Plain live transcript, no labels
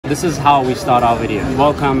this is how we start our video.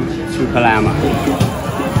 Welcome to Palermo.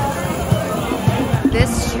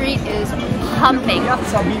 This street is pumping.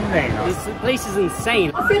 This place is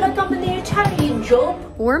insane. I feel like I'm in the Italian job.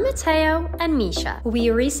 We're Matteo and Misha. We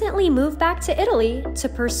recently moved back to Italy to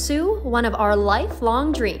pursue one of our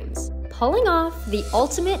lifelong dreams, pulling off the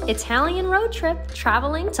ultimate Italian road trip,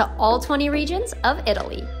 traveling to all 20 regions of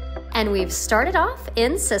Italy. And we've started off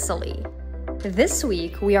in Sicily. This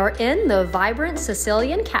week, we are in the vibrant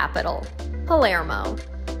Sicilian capital, Palermo,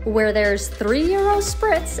 where there's €3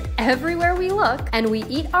 Spritz everywhere we look, and we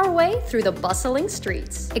eat our way through the bustling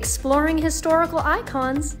streets, exploring historical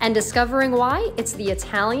icons and discovering why it's the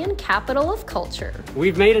Italian capital of culture.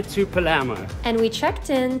 We've made it to Palermo. And we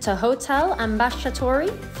checked in to Hotel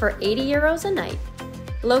Ambasciatori for €80 a night,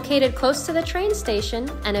 located close to the train station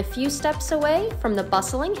and a few steps away from the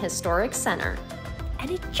bustling historic center. And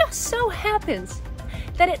it just so happens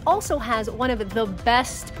that it also has one of the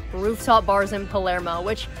best rooftop bars in Palermo,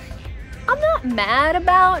 which I'm not mad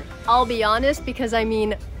about, I'll be honest, because I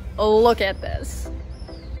mean, look at this.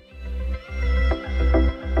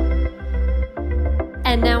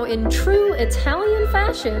 And now in true Italian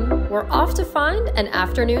fashion, we're off to find an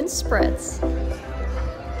afternoon spritz.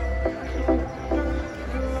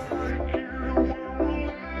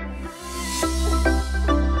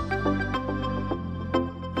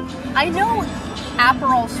 I know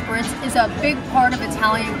Aperol Spritz is a big part of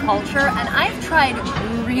Italian culture, and I've tried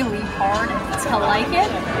really hard to like it.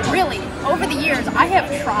 Really, over the years I have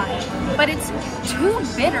tried, but it's too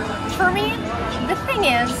bitter for me. The thing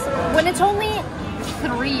is, when it's only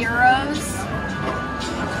 €3,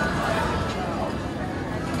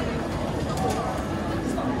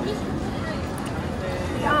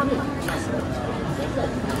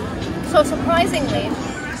 so surprisingly,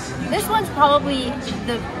 this one's probably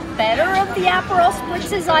the better of the Aperol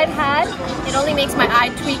Spritzes I've had. It only makes my eye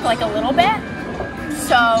tweak like a little bit.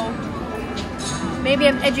 So maybe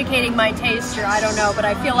I'm educating my taste here, I don't know, but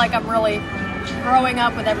I feel like I'm really growing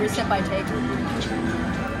up with every sip I take.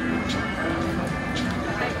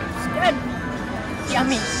 It's good.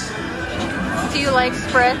 Yummy. Do you like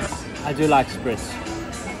spritz? I do like spritz.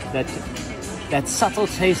 That subtle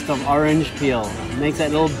taste of orange peel makes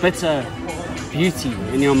that little bitter beauty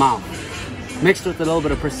in your mouth. Mixed with a little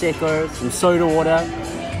bit of Prosecco, some soda water,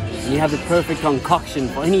 and you have the perfect concoction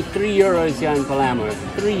for only €3 here in Palermo.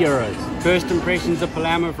 €3. First impressions of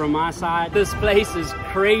Palermo from my side. This place is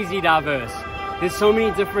crazy diverse. There's so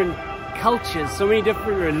many different cultures, so many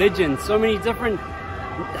different religions, so many different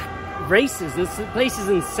races. This place is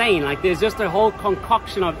insane. Like, there's just a whole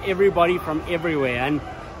concoction of everybody from everywhere, and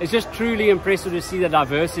it's just truly impressive to see the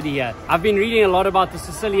diversity here. I've been reading a lot about the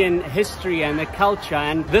Sicilian history and the culture,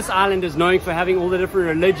 and this island is known for having all the different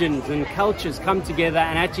religions and cultures come together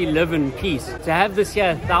and actually live in peace. To have this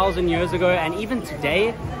here 1,000 years ago and even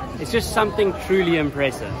today, it's just something truly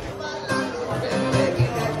impressive.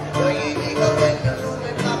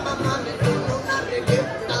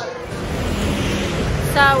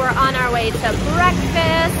 So we're on our way to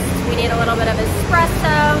breakfast. We need a little bit of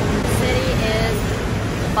espresso. The city is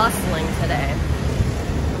bustling today.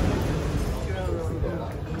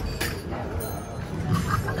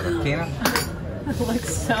 It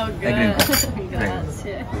looks so good.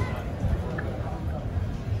 Grazie.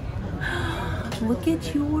 Look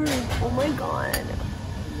at yours. Oh my god.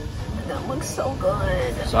 That looks so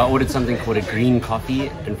good. So I ordered something called a green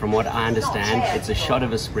coffee, and from what I understand, it's a shot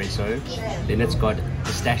of espresso. Then it's got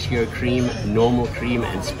pistachio cream, normal cream,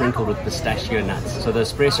 and sprinkled with pistachio nuts. So the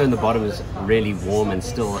espresso in the bottom is really warm and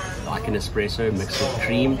still like an espresso mixed with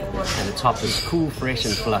cream, and the top is cool, fresh,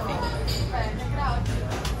 and fluffy.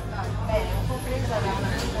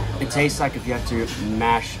 It tastes like if you have to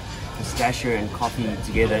mash pistachio and coffee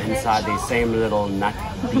together inside their same little nut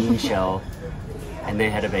bean shell, and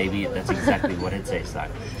they had a baby. That's exactly what it tastes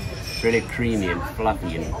like. Really creamy and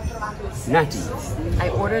fluffy and nutty. I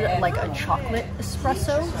ordered like a chocolate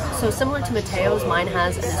espresso. So similar to Matteo's, mine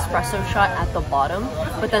has an espresso shot at the bottom,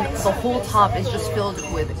 but then the whole top is just filled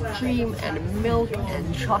with cream and milk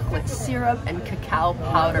and chocolate syrup and cacao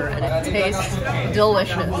powder, and it tastes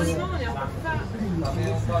delicious.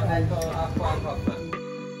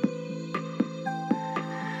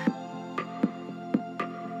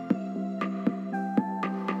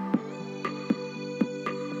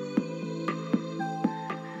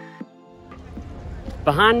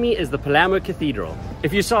 Behind me is the Palermo Cathedral.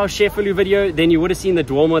 If you saw a Cefalù video, then you would have seen the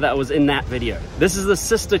Duomo that was in that video. This is the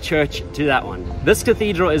sister church to that one. This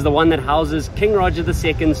cathedral is the one that houses King Roger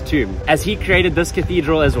II's tomb, as he created this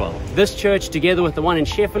cathedral as well. This church, together with the one in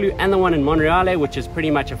Cefalù and the one in Monreale, which is pretty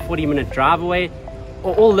much a 40-minute drive away,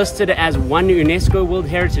 are all listed as one UNESCO World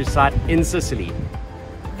Heritage Site in Sicily.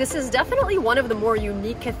 This is definitely one of the more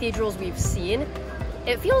unique cathedrals we've seen.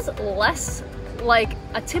 It feels less like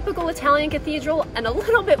a typical Italian cathedral and a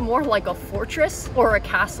little bit more like a fortress or a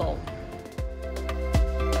castle.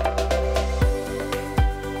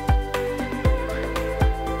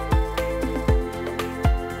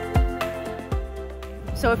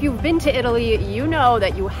 So if you've been to Italy, you know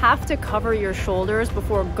that you have to cover your shoulders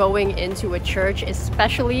before going into a church,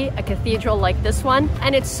 especially a cathedral like this one.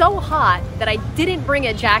 And it's so hot that I didn't bring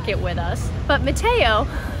a jacket with us, but Matteo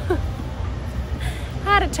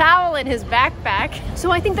had a towel in his backpack.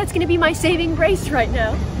 So I think that's gonna be my saving grace right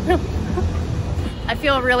now. I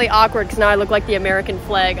feel really awkward because now I look like the American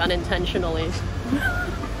flag unintentionally.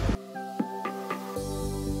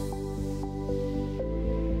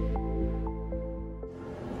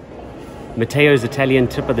 Matteo's Italian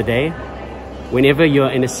tip of the day: whenever you're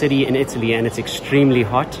in a city in Italy and it's extremely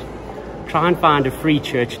hot, try and find a free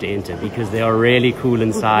church to enter, because they are really cool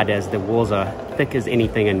inside, as the walls are thick as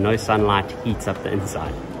anything and no sunlight heats up the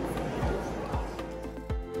inside.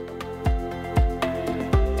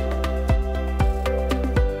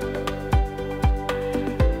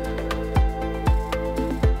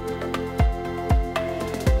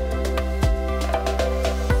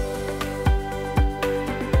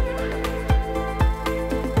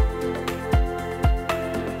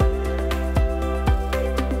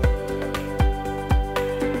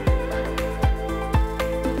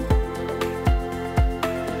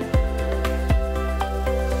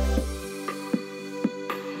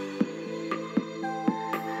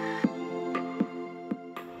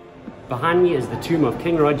 Behind me is the tomb of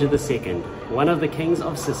King Roger II, one of the kings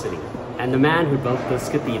of Sicily, and the man who built this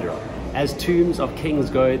cathedral. As tombs of kings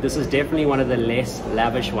go, this is definitely one of the less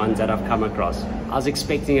lavish ones that I've come across. I was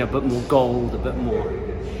expecting a bit more gold, a bit more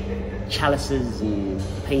chalices and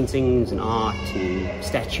paintings and art and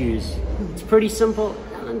statues. It's pretty simple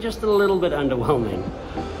and just a little bit underwhelming.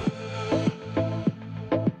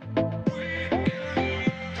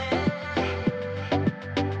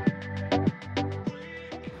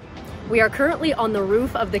 We are currently on the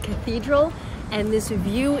roof of the cathedral, and this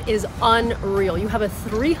view is unreal. You have a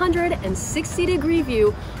 360-degree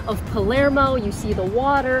view of Palermo. You see the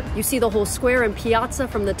water, you see the whole square and piazza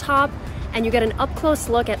from the top, and you get an up-close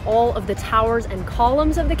look at all of the towers and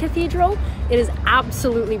columns of the cathedral. It is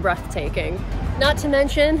absolutely breathtaking. Not to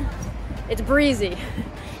mention, it's breezy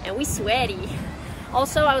and we sweaty.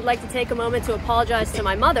 Also, I would like to take a moment to apologize to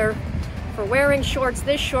my mother for wearing shorts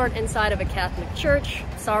this short inside of a Catholic church.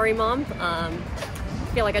 Sorry, Mom. I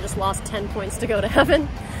feel like I just lost 10 points to go to heaven.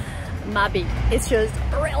 Maybe. It's just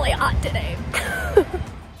really hot today.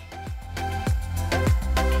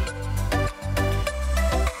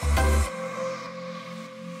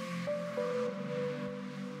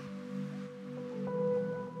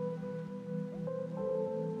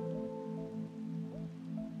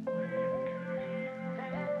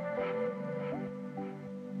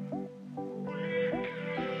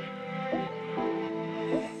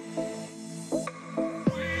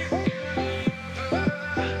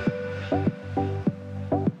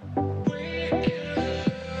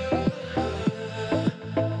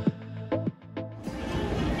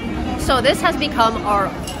 So this has become our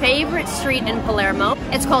favorite street in Palermo.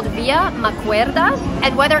 It's called Via Maquerda,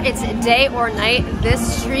 and whether it's day or night,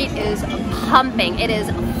 this street is pumping. It is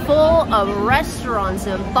full of restaurants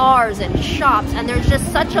and bars and shops, and there's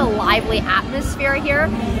just such a lively atmosphere here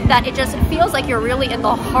that it just feels like you're really in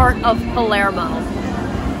the heart of Palermo.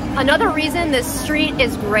 Another reason this street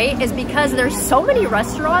is great is because there's so many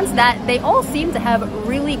restaurants that they all seem to have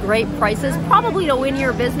really great prices, probably to win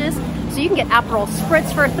your business. So you can get Aperol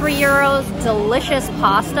Spritz for 3 euros, delicious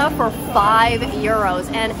pasta for 5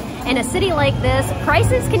 euros. And in a city like this,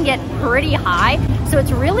 prices can get pretty high. So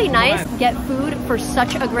it's really nice to get food for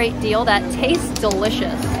such a great deal that tastes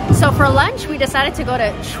delicious. So for lunch, we decided to go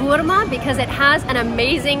to Ciurma because it has an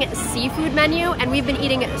amazing seafood menu. And we've been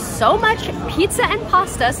eating so much pizza and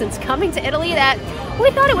pasta since coming to Italy that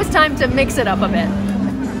we thought it was time to mix it up a bit.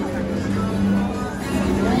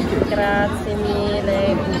 Grazie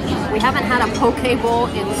mille. We haven't had a poke bowl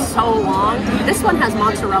in so long. This one has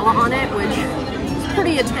mozzarella on it, which is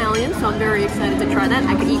pretty Italian, so I'm very excited to try that.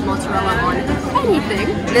 I could eat mozzarella on anything.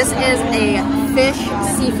 This is a fish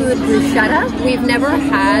seafood bruschetta. We've never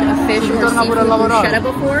had a fish or seafood bruschetta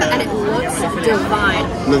before, and it looks divine.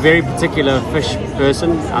 I'm a very particular fish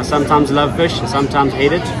person. I sometimes love fish and sometimes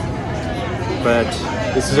hate it. But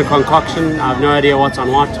this is a concoction. I have no idea what's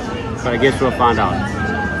on what, but I guess we'll find out.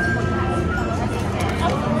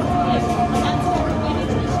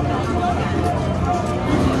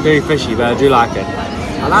 Very fishy, but I do like it.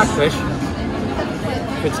 I like fish.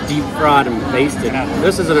 It's deep fried and basted.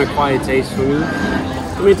 This is an acquired taste for me.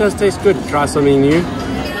 I mean, it does taste good. Try something new.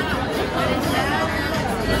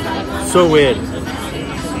 So weird,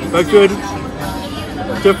 but good.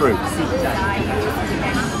 Different.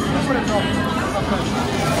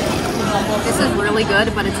 This is really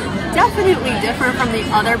good, but it's definitely different from the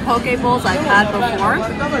other poke bowls I've had before.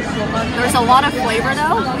 There's a lot of flavor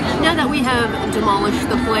though. Now that we have demolished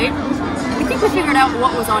the plate, I think we figured out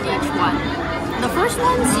what was on each one. The first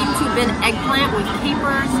one seemed to have been eggplant with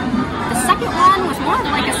capers. The second one was more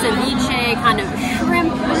like a ceviche kind of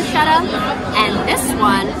shrimp bruschetta. And this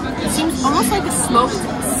one seems almost like a smoked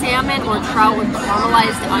salmon or trout with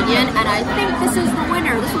caramelized onion. And I think this is the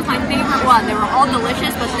winner. This was my favorite one. They were all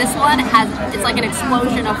delicious, but this one it's like an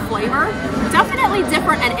explosion of flavor. Definitely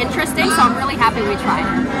different and interesting, so I'm really happy we tried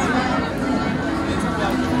it.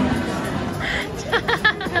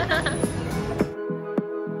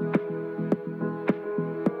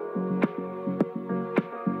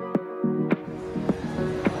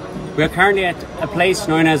 We are currently at a place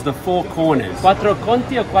known as the Four Corners. Quattro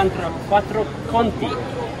Conti o Quattro Conti?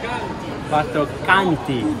 Quattro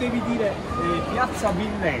Canti. Tu devi dire Piazza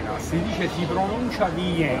Villena, si pronuncia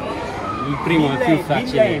Villena. Il primo è più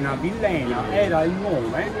facile. Villena era il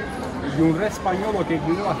nome di un re spagnolo che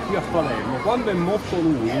viveva qui a Palermo. Quando è morto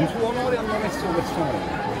lui, in suo onore hanno messo questo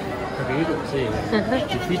nome. Capito? Sì,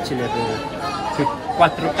 difficile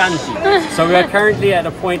Quattro Canti. So we are currently at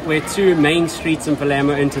a point where two main streets in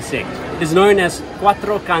Palermo intersect. It is known as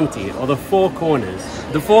Quattro Canti, or the Four Corners.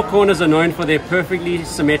 The Four Corners are known for their perfectly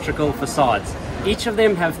symmetrical facades. Each of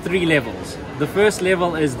them have three levels. The first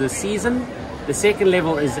level is the season, the second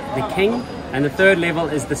level is the king, and the third level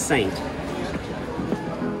is the saint.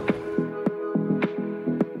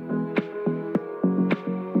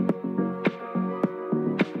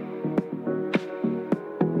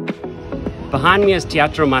 Behind me is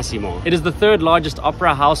Teatro Massimo. It is the third largest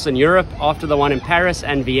opera house in Europe after the one in Paris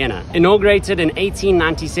and Vienna. Inaugurated in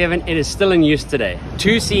 1897, it is still in use today.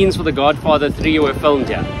 Two scenes for The Godfather 3 were filmed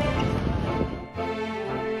here.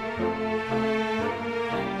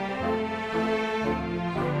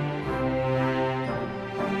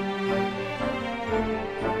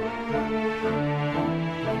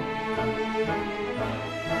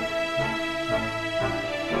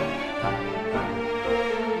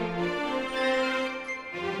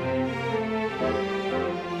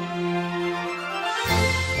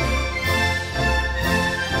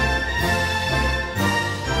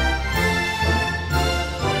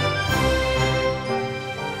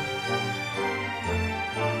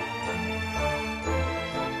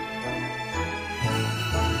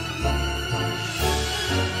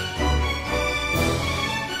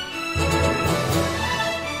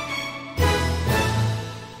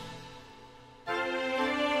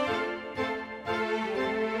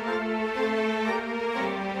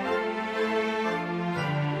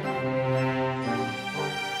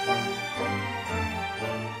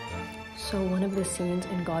 So one of the scenes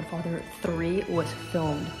in Godfather 3 was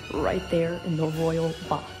filmed right there in the royal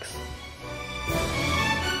box.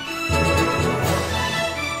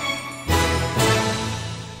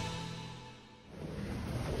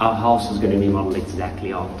 Our house is going to be modeled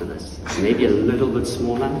exactly after this. Maybe a little bit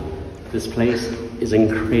smaller. This place is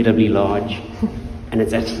incredibly large, and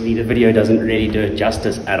it's actually, the video doesn't really do it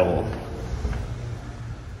justice at all.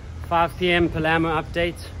 5 p.m. Palermo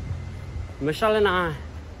update. Michelle and I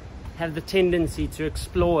have the tendency to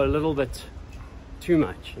explore a little bit too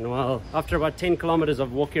much. And well, after about 10 kilometers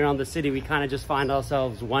of walking around the city, we kind of just find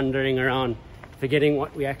ourselves wandering around, forgetting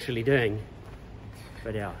what we're actually doing.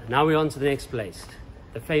 But yeah, now we're on to the next place.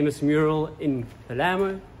 The famous mural in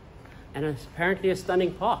Palermo, and it's apparently a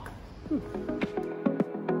stunning park.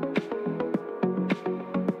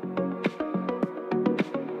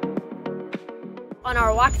 On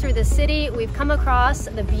our walk through the city, we've come across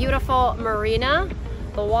the beautiful marina.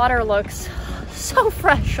 The water looks so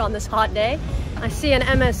fresh on this hot day. I see an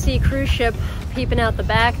MSC cruise ship peeping out the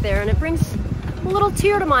back there, and it brings a little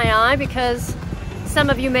tear to my eye because some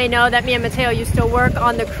of you may know that me and Matteo used to work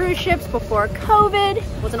on the cruise ships before COVID.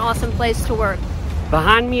 It was an awesome place to work.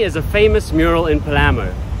 Behind me is a famous mural in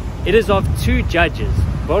Palermo. It is of two judges,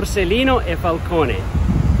 Borsellino and Falcone.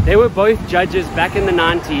 They were both judges back in the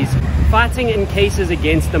 90s, fighting in cases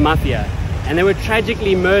against the mafia, and they were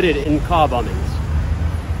tragically murdered in car bombings.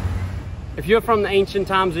 If you're from the ancient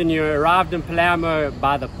times and you arrived in Palermo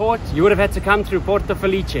by the port, you would have had to come through Porta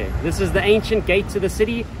Felice. This is the ancient gate to the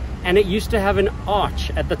city, and it used to have an arch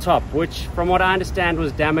at the top, which, from what I understand,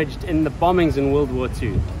 was damaged in the bombings in World War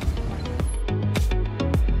II.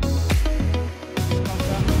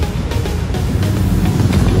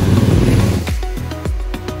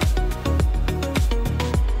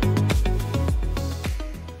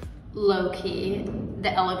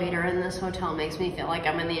 The elevator in this hotel makes me feel like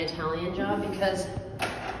I'm in the Italian job because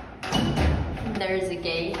there's a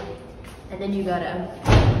gate and then you gotta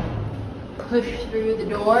push through the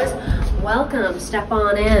doors. Welcome, step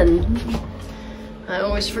on in. I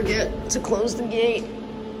always forget to close the gate.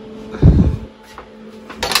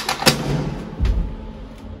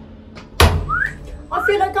 I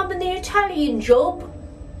feel like I'm in the Italian job.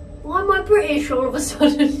 Why am I British all of a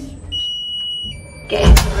sudden?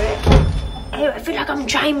 Get for it. Oh, I feel like I'm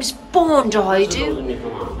James Bond, I do.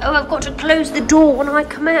 Oh, I've got to close the door when I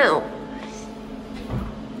come out.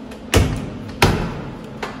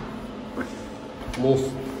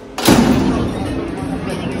 Move.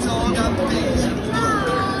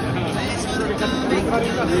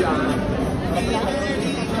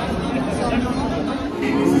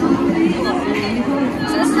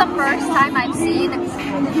 So this is the first time I've seen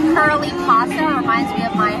curly pasta. It reminds me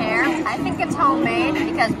of my hair. I think it's homemade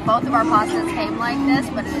because both of our pastas came like this,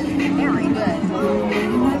 but it is very good.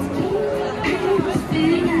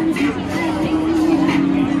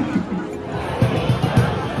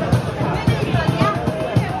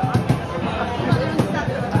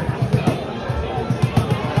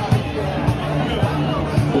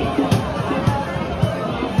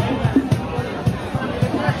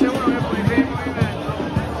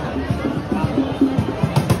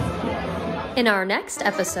 In our next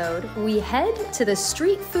episode, we head to the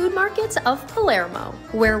street food markets of Palermo,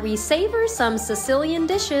 where we savor some Sicilian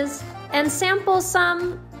dishes and sample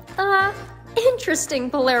some,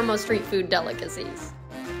 interesting Palermo street food delicacies.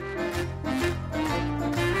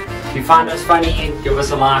 If you find us funny, give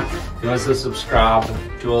us a like, give us a subscribe,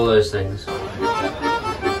 do all those things.